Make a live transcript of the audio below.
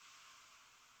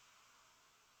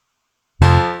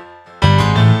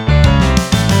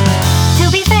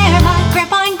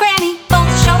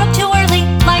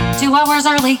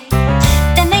early.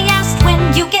 Then they asked when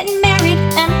you getting married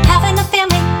and having a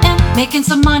family and making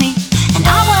some money. And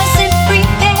I wasn't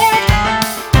prepared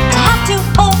to have to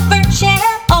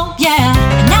overshare, oh yeah.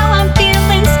 And now I'm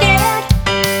feeling scared,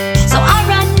 so I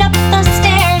run up the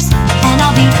stairs, and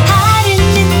I'll be hiding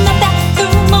in the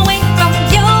bathroom away from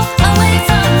you, away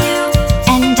from you.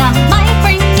 And I might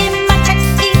bring in my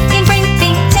turkey and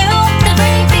gravy too, the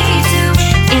gravy too.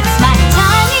 It's my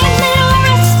tiny little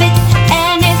respite,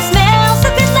 and it smells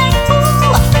a bit like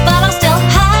ooh, but I'll still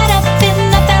hide up in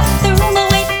the bathroom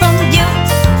away from you.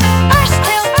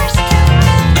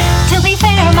 To be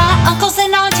fair, my uncles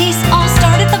and aunties all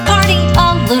started the party a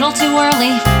little too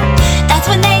early. That's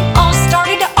when they all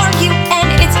started to argue, and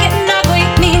it's getting ugly.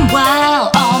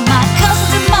 Meanwhile, all my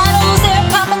cousins and models, they're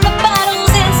popping the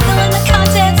bottles and spilling the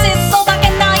contents. It's all back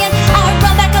and dying. I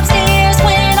run back upstairs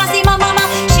when I see my mama.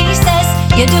 She says,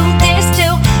 "You do this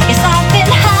too?" Yes, I've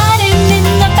been hiding in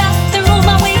the bathroom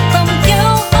away from you,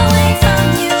 away from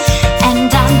you. And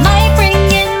I might bring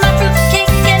in my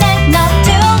fruitcake and eggnog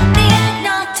too, the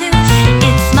eggnog too.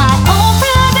 It's my own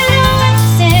private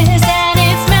oasis, and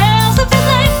it smells a bit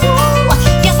like ooh.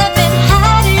 Yes, I've been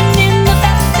hiding in the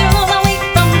bathroom away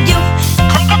from you.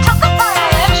 Take it to the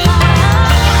fridge.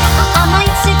 I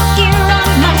might sit here on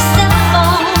my cell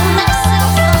phone.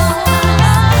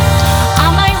 I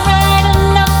might write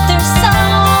another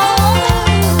song.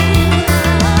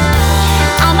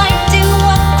 I might do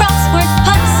a crossword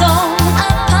puzzle,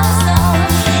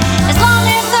 as long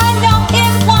as I know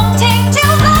it won't take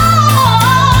too long.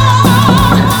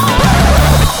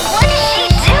 What is she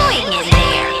doing in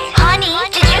there? Honey,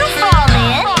 did you fall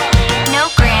in? No,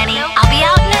 Granny. I'll be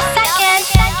out in a second.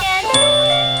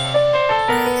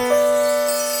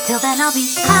 Till then I'll be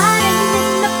hiding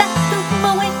in the bathroom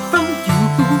away from you.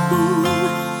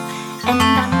 And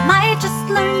I might just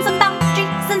learn some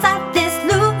boundaries inside this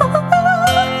loop.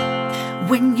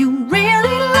 When you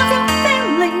really love your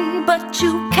family, but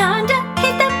you kinda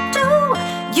hate them too,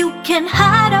 you can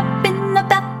hide up in the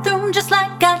bathroom just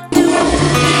like I do.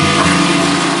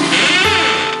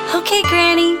 Okay,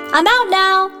 Granny, I'm out